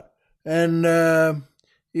care about? And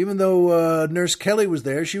even though Nurse Kelly was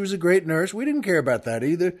there, she was a great nurse. We didn't care about that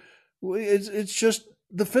either. It's just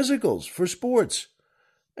the physicals for sports.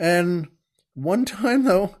 And one time,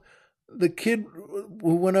 though, the kid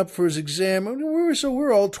who went up for his exam,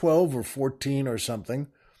 we're all 12 or 14 or something.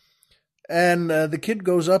 And the kid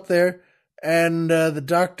goes up there, and the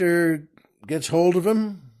doctor gets hold of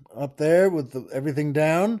him up there with everything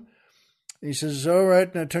down. He says, all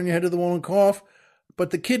right, now turn your head to the wall and cough. But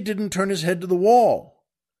the kid didn't turn his head to the wall.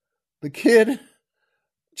 The kid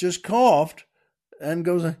just coughed and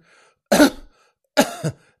goes,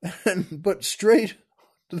 but straight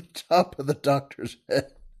to the top of the doctor's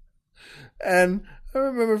head. And I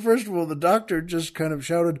remember, first of all, the doctor just kind of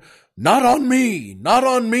shouted, not on me, not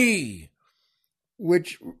on me.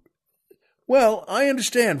 Which, well, I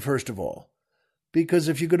understand, first of all, because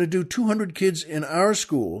if you're going to do 200 kids in our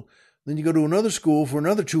school, then you go to another school for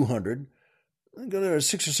another 200, then go to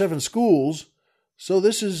 6 or 7 schools. So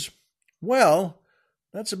this is,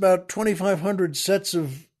 that's about 2,500 sets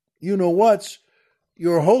of you-know-whats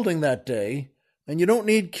you're holding that day, and you don't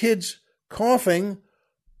need kids coughing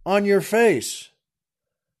on your face.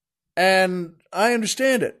 And I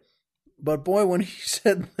understand it. But boy, when he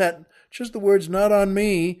said that, just the words, not on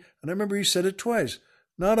me, and I remember he said it twice,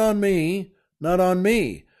 not on me, not on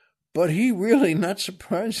me. But he really, not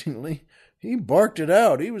surprisingly, he barked it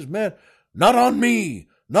out. He was mad. Not on me,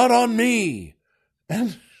 not on me.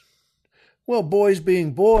 And, well, boys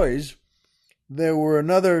being boys, there were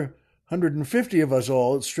another 150 of us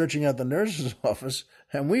all stretching out the nurse's office,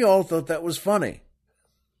 and we all thought that was funny.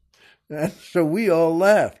 And so we all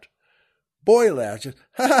laughed. Boy laughed. Just,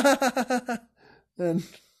 ha, ha, ha, ha, ha. And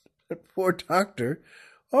that poor doctor,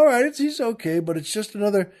 all right, he's okay, but it's just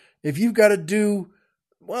another, if you've got to do,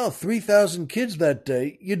 3,000 kids that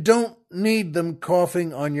day, you don't need them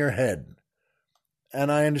coughing on your head. And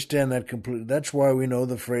I understand that completely. That's why we know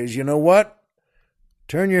the phrase, you know what?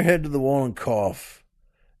 Turn your head to the wall and cough.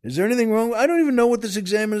 Is there anything wrong? I don't even know what this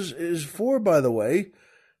exam is for, by the way.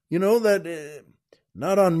 That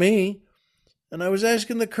not on me. And I was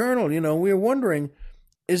asking the colonel, we were wondering,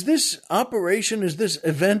 is this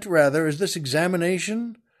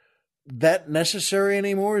examination that necessary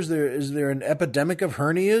anymore? Is there an epidemic of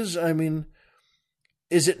hernias? I mean,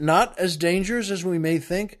 is it not as dangerous as we may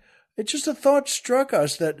think? It's just a thought struck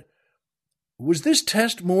us that, was this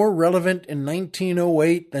test more relevant in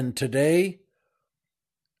 1908 than today?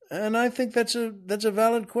 And I think that's a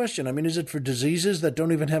valid question. I mean, is it for diseases that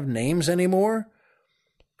don't even have names anymore?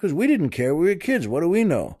 Because we didn't care. We were kids. What do we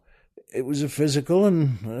know? It was a physical,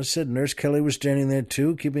 and I said Nurse Kelly was standing there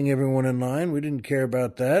too, keeping everyone in line. We didn't care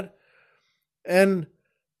about that. And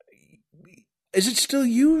is it still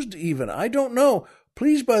used even? I don't know.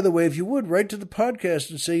 Please, by the way, if you would, write to the podcast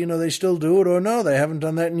and say, they still do it, or no, they haven't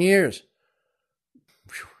done that in years.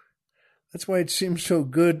 Whew. That's why it seems so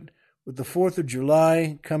good with the 4th of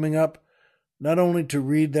July coming up, not only to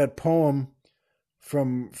read that poem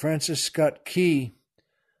from Francis Scott Key,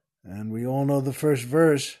 and we all know the first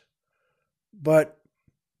verse, but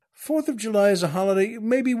 4th of July is a holiday.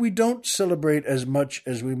 Maybe we don't celebrate as much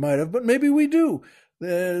as we might have, but maybe we do.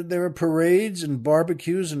 There are parades and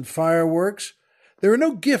barbecues and fireworks. There are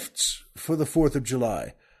no gifts for the 4th of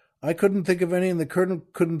July. I couldn't think of any, and the Colonel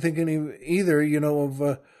couldn't think any either, of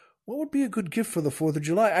what would be a good gift for the 4th of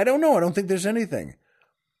July. I don't know. I don't think there's anything.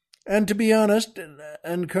 And to be honest,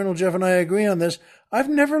 and Colonel Jeff and I agree on this, I've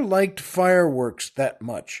never liked fireworks that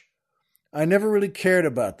much. I never really cared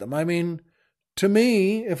about them. I mean, to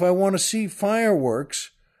me, if I want to see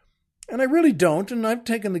fireworks, and I really don't, and I've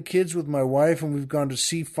taken the kids with my wife and we've gone to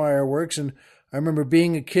see fireworks, and I remember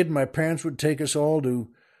being a kid, my parents would take us all to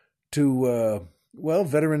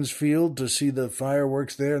Veterans Field to see the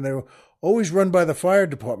fireworks there, and they were always run by the fire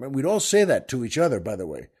department. We'd all say that to each other, by the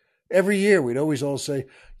way. Every year, we'd always all say,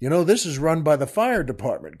 this is run by the fire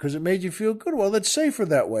department, because it made you feel good. Well, it's safer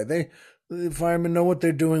that way. The firemen know what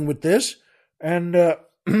they're doing with this. And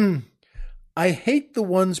I hate the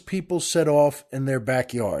ones people set off in their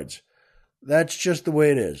backyards. That's just the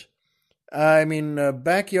way it is. I mean,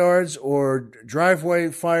 backyards or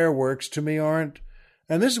driveway fireworks to me aren't.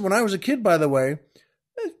 And this is when I was a kid, by the way.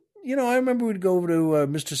 I remember we'd go over to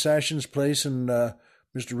Mr. Sashin's place, and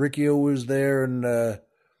Mr. Riccio was there, and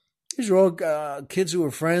these were all kids who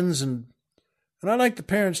were friends, and I liked the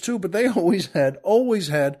parents too, but they always had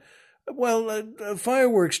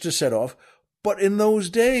fireworks to set off. But in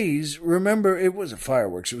those days, remember, it wasn't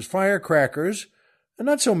fireworks, it was firecrackers, and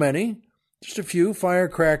not so many, just a few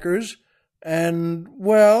firecrackers, and,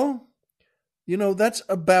 that's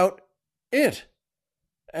about it.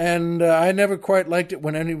 And I never quite liked it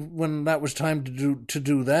when that was time to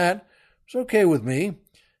do that. It's okay with me.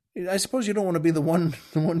 I suppose you don't want to be the one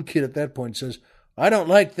kid at that point says, I don't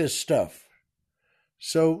like this stuff.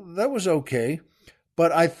 So that was okay.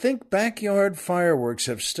 But I think backyard fireworks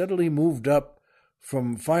have steadily moved up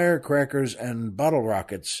from firecrackers and bottle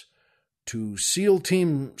rockets to SEAL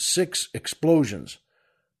Team 6 explosions.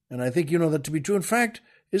 And I think you know that to be true. In fact,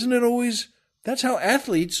 isn't it always, that's how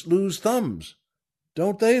athletes lose thumbs,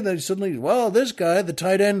 don't they? They suddenly, this guy, the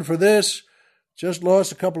tight end for this, just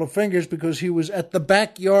lost a couple of fingers because he was at the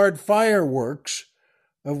backyard fireworks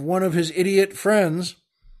of one of his idiot friends.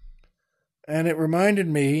 And it reminded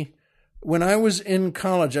me, when I was in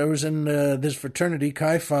college, I was in this fraternity,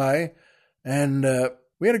 Chi Phi, and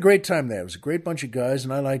we had a great time there. It was a great bunch of guys,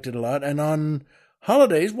 and I liked it a lot. And on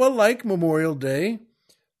holidays, like Memorial Day,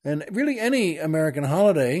 and really any American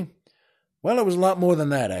holiday, it was a lot more than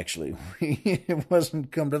that, actually. It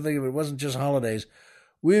wasn't, come to think of it, it wasn't just holidays.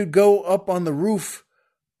 We would go up on the roof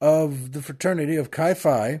of the fraternity of Chi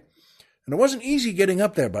Phi, and it wasn't easy getting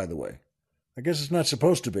up there, by the way. I guess it's not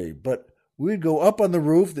supposed to be, but we'd go up on the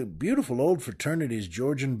roof, the beautiful old fraternities,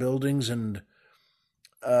 Georgian buildings, and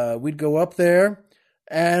we'd go up there,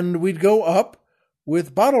 and we'd go up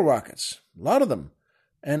with bottle rockets, a lot of them,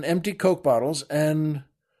 and empty Coke bottles, and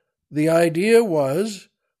the idea was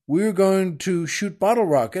we were going to shoot bottle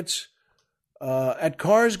rockets at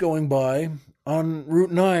cars going by on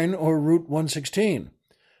Route 9 or Route 116.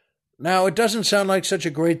 Now, it doesn't sound like such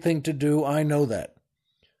a great thing to do. I know that.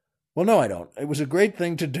 Well, no, I don't. It was a great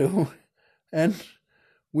thing to do. And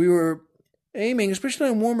we were aiming, especially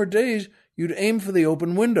on warmer days, you'd aim for the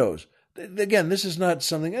open windows. Again, this is not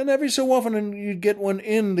something, and every so often you'd get one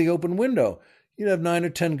in the open window. You'd have 9 or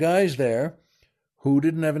 10 guys there who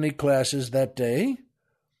didn't have any classes that day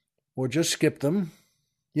or just skipped them.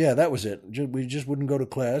 Yeah, that was it. We just wouldn't go to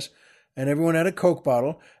class. And everyone had a Coke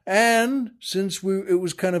bottle. And since it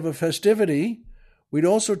was kind of a festivity, we'd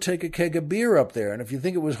also take a keg of beer up there. And if you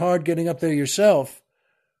think it was hard getting up there yourself,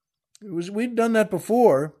 we'd done that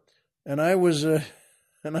before. And I was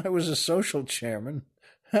a social chairman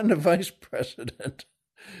and a vice president.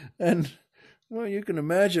 And Well, you can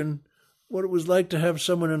imagine what it was like to have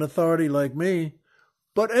someone in authority like me.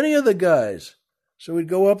 But any of the guys. So we'd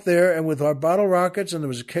go up there, and with our bottle rockets, and there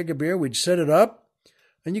was a keg of beer, we'd set it up,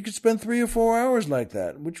 and you could spend 3 or 4 hours like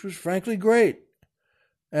that, which was frankly great.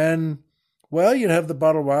 And, well, you'd have the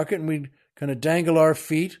bottle rocket, and we'd kind of dangle our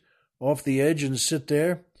feet off the edge and sit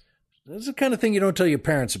there. That's the kind of thing you don't tell your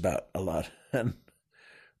parents about a lot. And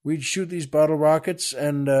we'd shoot these bottle rockets,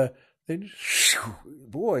 and they'd,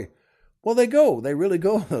 boy, well, they go. They really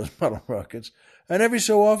go, those bottle rockets. And every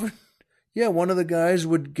so often, yeah, one of the guys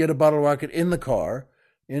would get a bottle rocket in the car,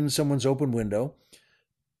 in someone's open window.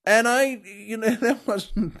 And that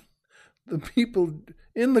wasn't, the people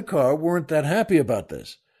in the car weren't that happy about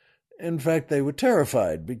this. In fact, they were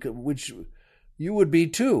terrified, which you would be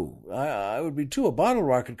too. I would be too. A bottle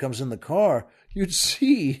rocket comes in the car. You'd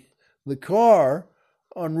see the car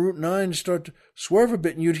on Route 9 start to swerve a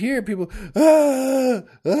bit, and you'd hear people, ah,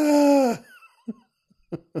 ah.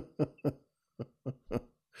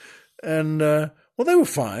 And, well, they were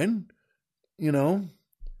fine,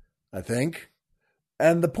 I think.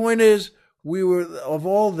 And the point is, of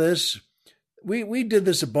all this, we did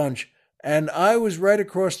this a bunch, and I was right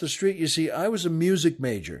across the street. You see, I was a music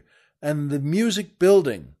major, and the music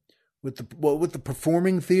building with the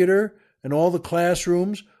performing theater and all the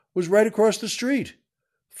classrooms was right across the street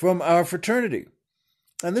from our fraternity.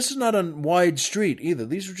 And this is not a wide street either.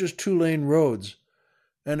 These were just 2-lane roads.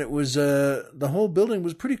 And it was, the whole building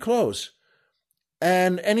was pretty close.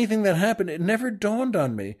 And anything that happened, it never dawned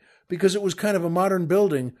on me, because it was kind of a modern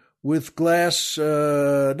building with glass,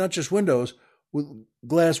 not just windows, with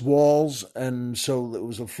glass walls. And so it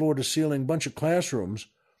was a floor-to-ceiling bunch of classrooms.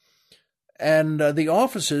 And the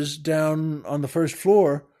offices down on the first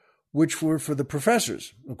floor, which were for the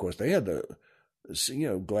professors. Of course, they had the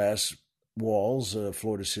glass walls,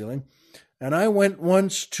 floor-to-ceiling. And I went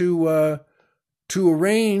once to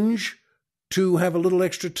arrange to have a little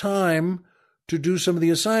extra time to do some of the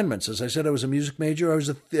assignments. As I said, I was a music major. I was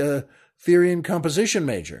a theory and composition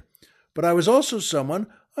major. But I was also someone,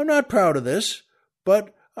 I'm not proud of this,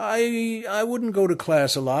 but I wouldn't go to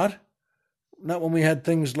class a lot. Not when we had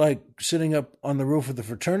things like sitting up on the roof of the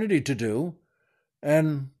fraternity to do.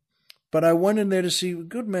 But I went in there to see a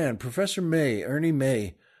good man, Professor May, Ernie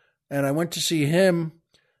May. And I went to see him,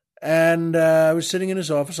 and I was sitting in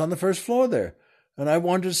his office on the first floor there. And I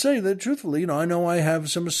wanted to say that, truthfully, I know I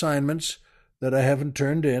have some assignments that I haven't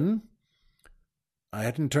turned in. I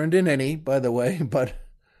hadn't turned in any, by the way, but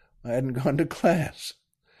I hadn't gone to class.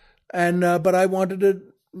 And but I wanted to,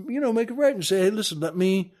 make it right and say, hey, listen, let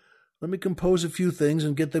me compose a few things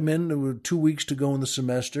and get them in. There were 2 weeks to go in the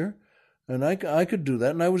semester, and I could do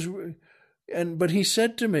that. But he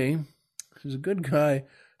said to me, he's a good guy.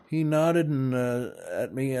 He nodded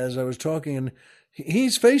at me as I was talking, and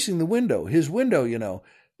he's facing the window, his window,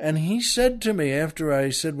 And he said to me, after I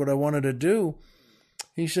said what I wanted to do,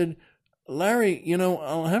 he said, Larry,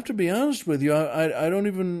 I'll have to be honest with you. I don't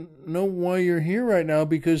even know why you're here right now,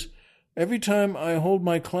 because every time I hold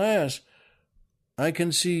my class, I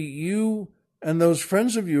can see you and those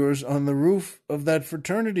friends of yours on the roof of that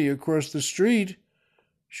fraternity across the street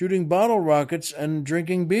shooting bottle rockets and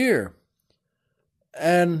drinking beer.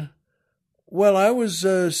 And, well, I was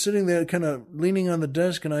sitting there kind of leaning on the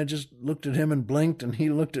desk, and I just looked at him and blinked, and he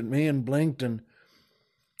looked at me and blinked. And,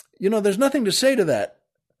 there's nothing to say to that.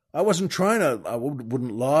 I wasn't trying to, I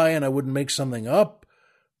wouldn't lie, and I wouldn't make something up.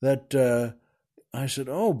 That I said,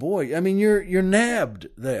 oh, boy, I mean, you're nabbed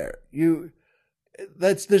there.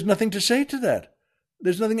 There's nothing to say to that.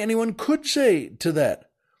 There's nothing anyone could say to that.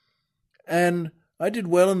 And I did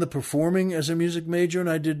well in the performing as a music major, and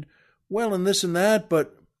I did well in this and that,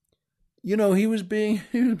 but, he was being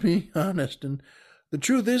honest. And the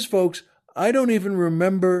truth is, folks, I don't even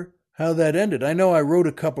remember how that ended. I know I wrote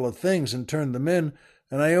a couple of things and turned them in,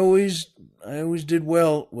 and I always did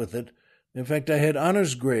well with it. In fact, I had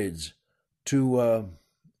honors grades to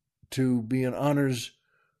be an honors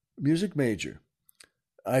music major.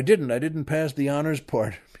 I didn't pass the honors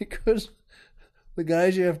part because the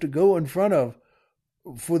guys you have to go in front of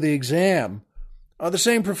for the exam are the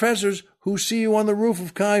same professors who see you on the roof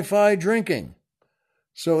of Chi Phi drinking.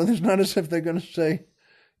 So it's not as if they're going to say,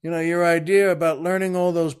 your idea about learning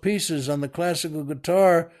all those pieces on the classical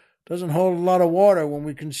guitar doesn't hold a lot of water when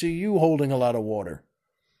we can see you holding a lot of water.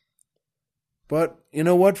 But you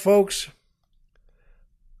know what, folks?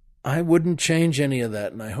 I wouldn't change any of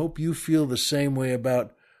that, and I hope you feel the same way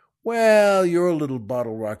about, your little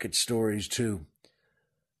bottle rocket stories too.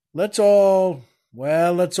 Let's all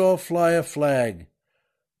fly a flag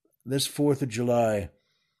this 4th of July,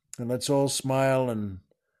 and let's all smile and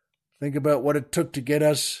think about what it took to get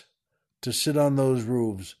us to sit on those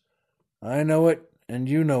roofs. I know it, and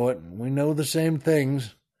you know it. We know the same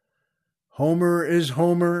things. Homer is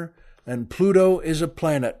Homer, and Pluto is a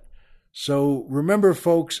planet. So remember,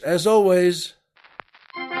 folks, as always,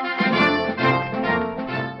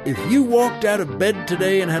 if you walked out of bed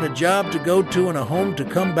today and had a job to go to and a home to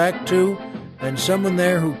come back to, and someone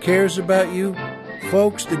there who cares about you,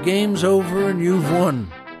 folks, the game's over and you've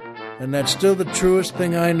won. And that's still the truest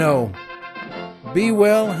thing I know. Be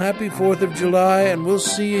well, happy 4th of July, and we'll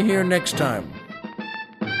see you here next time.